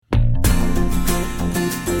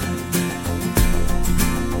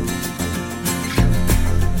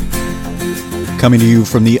Coming to you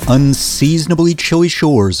from the unseasonably chilly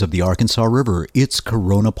shores of the Arkansas River, it's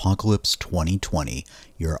Coronapocalypse 2020,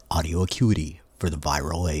 your audio acuity for the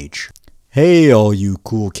viral age. Hey, all you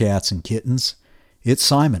cool cats and kittens. It's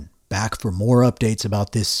Simon, back for more updates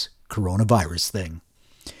about this coronavirus thing.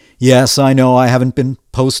 Yes, I know I haven't been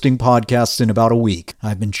posting podcasts in about a week.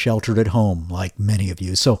 I've been sheltered at home, like many of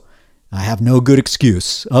you, so I have no good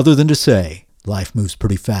excuse other than to say, life moves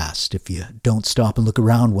pretty fast. If you don't stop and look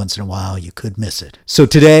around once in a while, you could miss it. So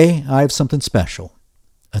today, I have something special.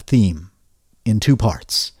 A theme in 2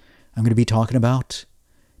 parts. I'm going to be talking about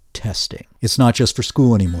testing. It's not just for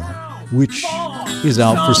school anymore, which is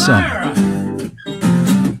out for summer.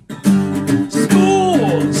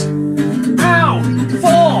 School's out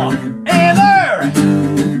forever.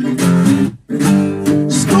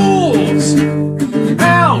 School's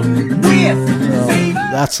out with fever.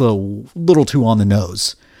 That's a little too on the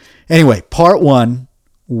nose. Anyway, part 1,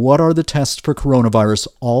 what are the tests for coronavirus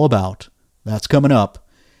all about? That's coming up.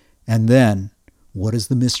 And then, what is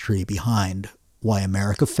the mystery behind why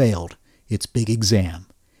America failed its big exam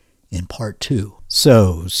in part 2?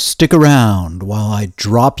 So, stick around while I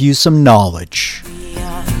drop you some knowledge. We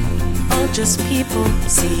are all just people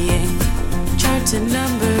seeing charts and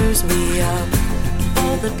numbers. We are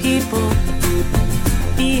all the people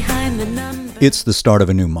behind the numbers. It's the start of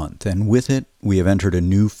a new month, and with it, we have entered a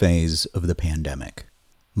new phase of the pandemic.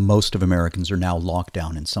 Most of Americans are now locked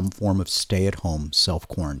down in some form of stay-at-home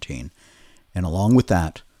self-quarantine, and along with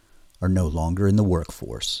that, are no longer in the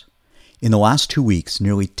workforce. In the last 2 weeks,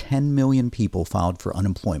 nearly 10 million people filed for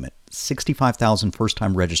unemployment, 65,000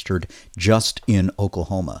 first-time registered just in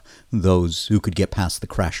Oklahoma, those who could get past the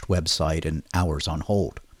crashed website and hours on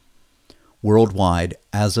hold. Worldwide,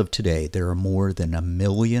 as of today, there are more than 1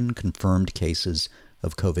 million confirmed cases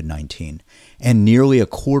of COVID-19, and nearly a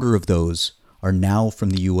quarter of those are now from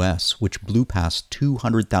the U.S., which blew past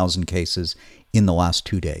 200,000 cases in the last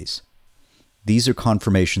 2 days. These are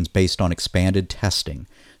confirmations based on expanded testing,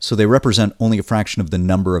 so they represent only a fraction of the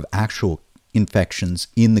number of actual infections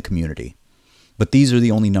in the community. But these are the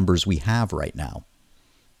only numbers we have right now,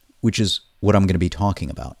 which is what I'm going to be talking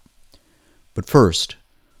about. But first,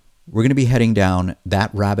 we're going to be heading down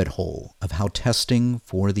that rabbit hole of how testing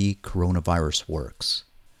for the coronavirus works.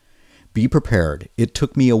 Be prepared. It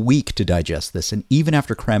took me a week to digest this, and even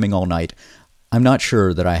after cramming all night, I'm not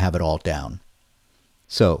sure that I have it all down.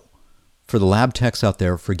 So, for the lab techs out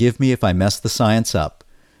there, forgive me if I mess the science up,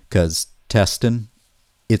 because testing,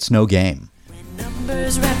 it's no game. When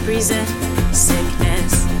numbers represent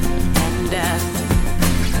sickness and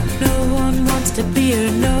death, no one wants to be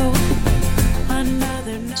or know another.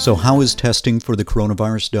 So how is testing for the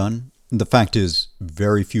coronavirus done? The fact is,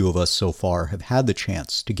 very few of us so far have had the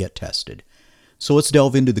chance to get tested. So let's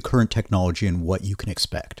delve into the current technology and what you can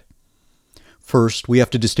expect. First, we have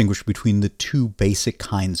to distinguish between the 2 basic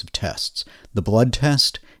kinds of tests, the blood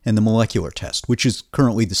test and the molecular test, which is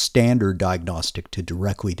currently the standard diagnostic to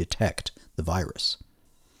directly detect the virus.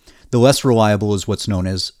 The less reliable is what's known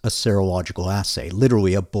as a serological assay,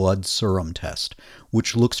 literally a blood serum test,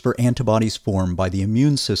 which looks for antibodies formed by the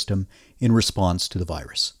immune system in response to the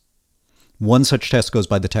virus. One such test goes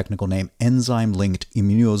by the technical name enzyme-linked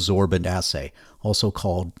immunosorbent assay, also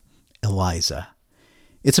called ELISA.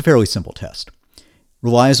 It's a fairly simple test.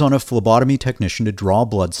 Relies on a phlebotomy technician to draw a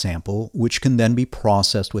blood sample, which can then be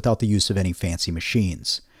processed without the use of any fancy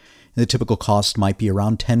machines. The typical cost might be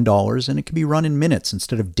around $10, and it can be run in minutes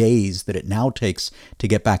instead of days that it now takes to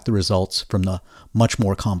get back the results from the much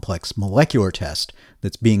more complex molecular test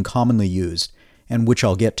that's being commonly used, and which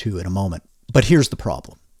I'll get to in a moment. But here's the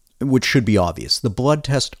problem, which should be obvious. The blood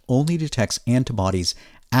test only detects antibodies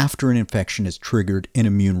after an infection has triggered an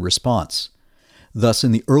immune response. Thus,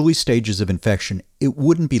 in the early stages of infection, it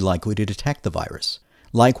wouldn't be likely to detect the virus.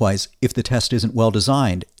 Likewise, if the test isn't well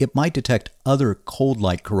designed, it might detect other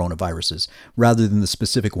cold-like coronaviruses rather than the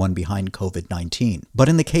specific one behind COVID-19. But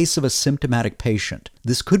in the case of a symptomatic patient,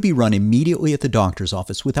 this could be run immediately at the doctor's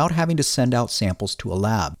office without having to send out samples to a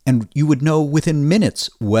lab, and you would know within minutes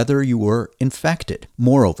whether you were infected.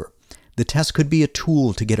 Moreover, the test could be a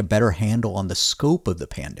tool to get a better handle on the scope of the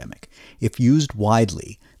pandemic. If used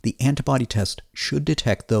widely, the antibody test should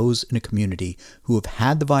detect those in a community who have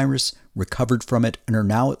had the virus, recovered from it, and are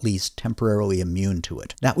now at least temporarily immune to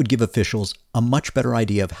it. That would give officials a much better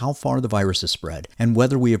idea of how far the virus has spread and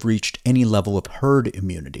whether we have reached any level of herd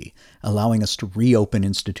immunity, allowing us to reopen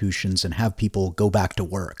institutions and have people go back to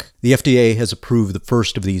work. The FDA has approved the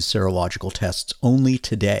first of these serological tests only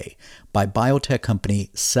today by biotech company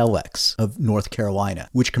Cellex of North Carolina,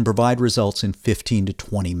 which can provide results in 15 to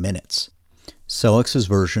 20 minutes. Cellex's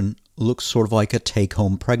version looks sort of like a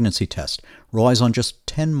take-home pregnancy test, relies on just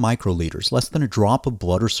 10 microliters, less than a drop of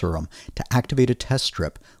blood or serum, to activate a test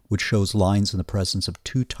strip which shows lines in the presence of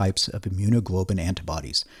 2 types of immunoglobulin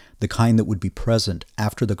antibodies, the kind that would be present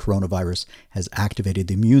after the coronavirus has activated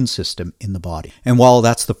the immune system in the body. And while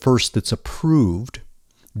that's the first that's approved,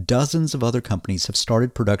 dozens of other companies have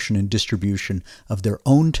started production and distribution of their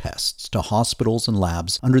own tests to hospitals and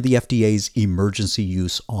labs under the FDA's emergency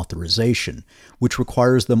use authorization, which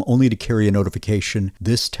requires them only to carry a notification,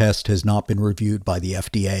 "This test has not been reviewed by the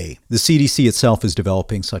FDA." The CDC itself is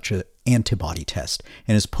developing such an antibody test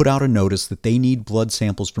and has put out a notice that they need blood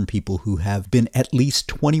samples from people who have been at least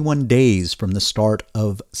 21 days from the start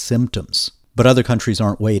of symptoms. But other countries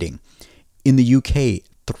aren't waiting. In the UK,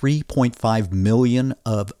 3.5 million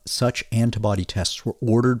of such antibody tests were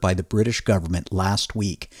ordered by the British government last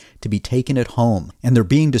week to be taken at home, and they're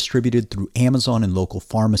being distributed through Amazon and local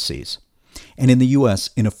pharmacies. And in the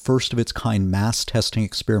US, in a first-of-its-kind mass testing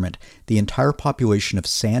experiment, the entire population of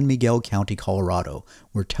San Miguel County, Colorado,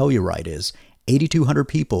 where Telluride is, 8,200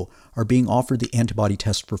 people are being offered the antibody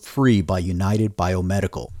test for free by United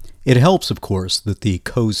Biomedical. It helps, of course, that the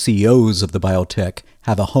co-CEOs of the biotech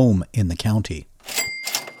have a home in the county.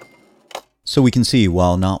 So we can see,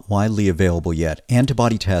 while not widely available yet,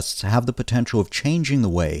 antibody tests have the potential of changing the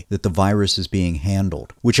way that the virus is being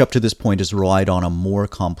handled, which up to this point has relied on a more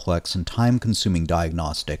complex and time-consuming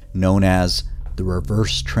diagnostic known as the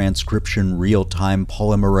reverse transcription real-time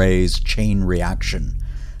polymerase chain reaction,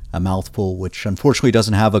 a mouthful which unfortunately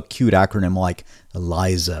doesn't have a cute acronym like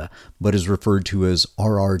ELISA, but is referred to as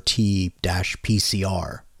RRT-PCR.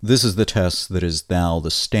 This is the test that is now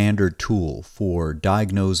the standard tool for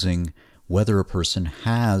diagnosing whether a person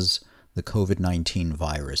has the COVID-19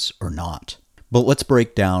 virus or not. But let's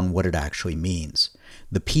break down what it actually means.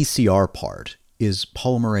 The PCR part is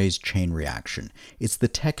polymerase chain reaction. It's the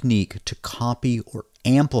technique to copy or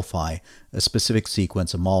amplify a specific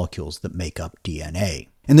sequence of molecules that make up DNA.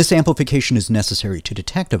 And this amplification is necessary to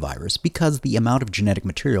detect a virus because the amount of genetic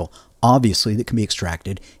material, obviously, that can be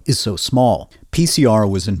extracted is so small. PCR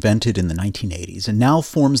was invented in the 1980s and now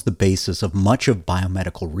forms the basis of much of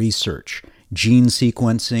biomedical research, gene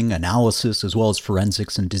sequencing, analysis, as well as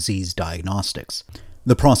forensics and disease diagnostics.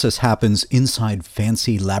 The process happens inside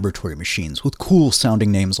fancy laboratory machines with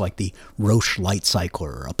cool-sounding names like the Roche Light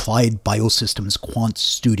Cycler, Applied Biosystems Quant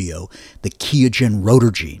Studio, the Qiagen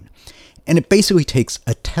Rotor-Gene. And it basically takes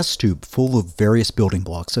a test tube full of various building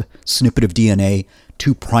blocks, a snippet of DNA,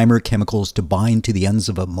 2 primer chemicals to bind to the ends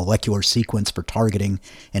of a molecular sequence for targeting,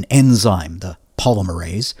 an enzyme, the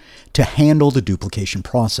polymerase, to handle the duplication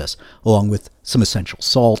process, along with some essential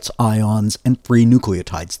salts, ions, and free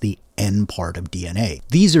nucleotides, the N part of DNA.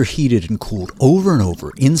 These are heated and cooled over and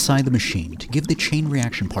over inside the machine to give the chain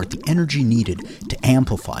reaction part the energy needed to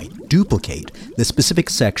amplify, duplicate the specific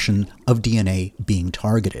section of DNA being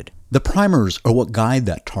targeted. The primers are what guide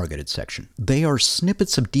that targeted section. They are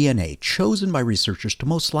snippets of DNA chosen by researchers to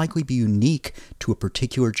most likely be unique to a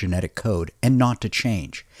particular genetic code and not to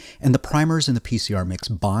change. And the primers in the PCR mix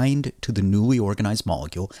bind to the newly organized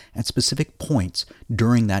molecule at specific points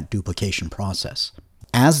during that duplication process.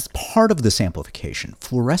 As part of this amplification,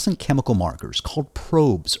 fluorescent chemical markers called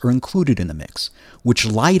probes are included in the mix, which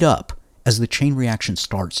light up as the chain reaction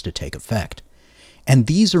starts to take effect. And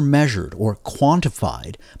these are measured or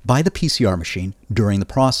quantified by the PCR machine during the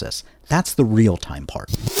process. That's the real-time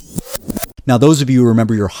part. Now, those of you who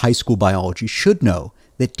remember your high school biology should know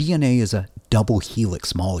that DNA is a double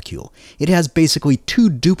helix molecule. It has basically 2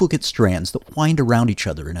 duplicate strands that wind around each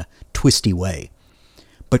other in a twisty way.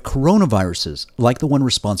 But coronaviruses, like the one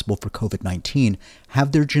responsible for COVID-19,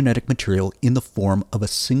 have their genetic material in the form of a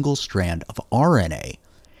single strand of RNA.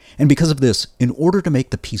 And because of this, in order to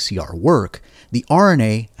make the PCR work, the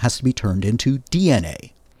RNA has to be turned into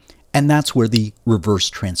DNA. And that's where the reverse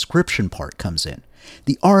transcription part comes in.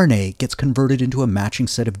 The RNA gets converted into a matching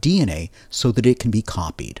set of DNA so that it can be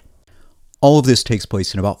copied. All of this takes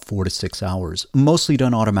place in about 4 to 6 hours, mostly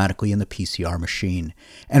done automatically in the PCR machine.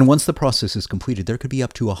 And once the process is completed, there could be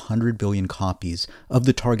up to 100 billion copies of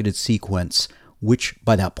the targeted sequence, which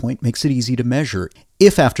by that point makes it easy to measure.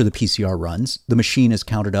 If after the PCR runs, the machine has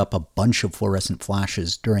counted up a bunch of fluorescent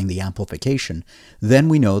flashes during the amplification, then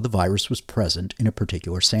we know the virus was present in a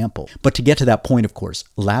particular sample. But to get to that point, of course,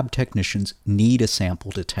 lab technicians need a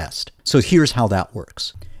sample to test. So here's how that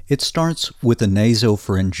works. It starts with a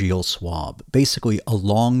nasopharyngeal swab, basically a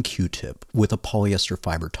long Q-tip with a polyester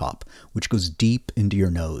fiber top, which goes deep into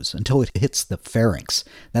your nose until it hits the pharynx.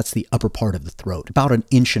 That's the upper part of the throat, about 1.5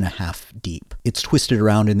 inches deep. It's twisted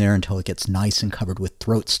around in there until it gets nice and covered with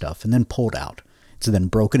throat stuff and then pulled out. It's then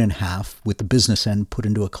broken in half, with the business end put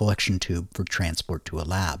into a collection tube for transport to a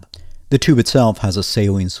lab. The tube itself has a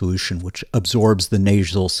saline solution which absorbs the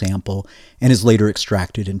nasal sample and is later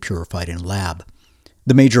extracted and purified in a lab.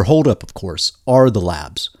 The major holdup, of course, are the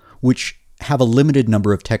labs, which have a limited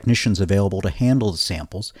number of technicians available to handle the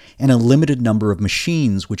samples and a limited number of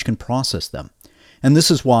machines which can process them. And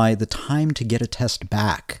this is why the time to get a test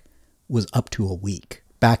back was up to a week.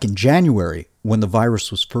 Back in January, when the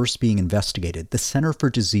virus was first being investigated, the Center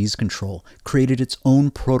for Disease Control created its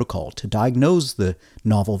own protocol to diagnose the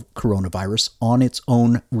novel coronavirus on its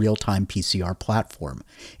own real-time PCR platform.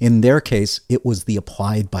 In their case, it was the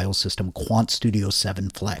Applied Biosystem QuantStudio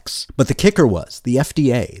 7 Flex. But the kicker was, the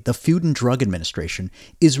FDA, the Food and Drug Administration,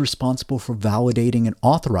 is responsible for validating and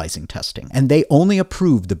authorizing testing, and they only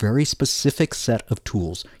approved the very specific set of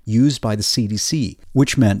tools used by the CDC,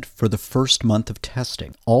 which meant for the first month of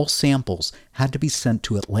testing, all samples had to be sent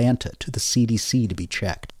to Atlanta to the CDC to be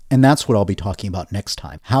checked. And that's what I'll be talking about next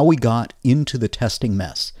time. How we got into the testing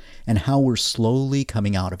mess and how we're slowly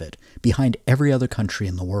coming out of it behind every other country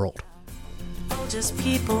in the world. All just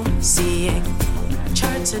people seeing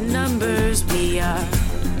charts and numbers. We are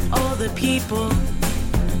all the people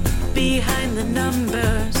behind the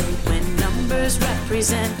numbers. When numbers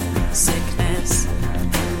represent sickness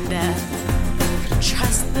and death,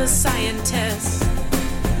 trust the scientists.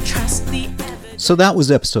 Trust the evidence. So that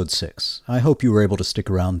was episode 6. I hope you were able to stick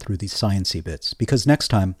around through these sciencey bits, because next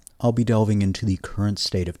time I'll be delving into the current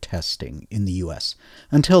state of testing in the US.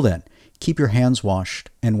 Until then, keep your hands washed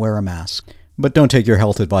and wear a mask, but don't take your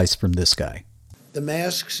health advice from this guy. The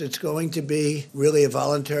masks, it's going to be really a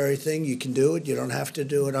voluntary thing. You can do it. You don't have to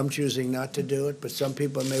do it. I'm choosing not to do it, but some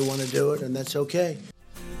people may want to do it, and that's okay.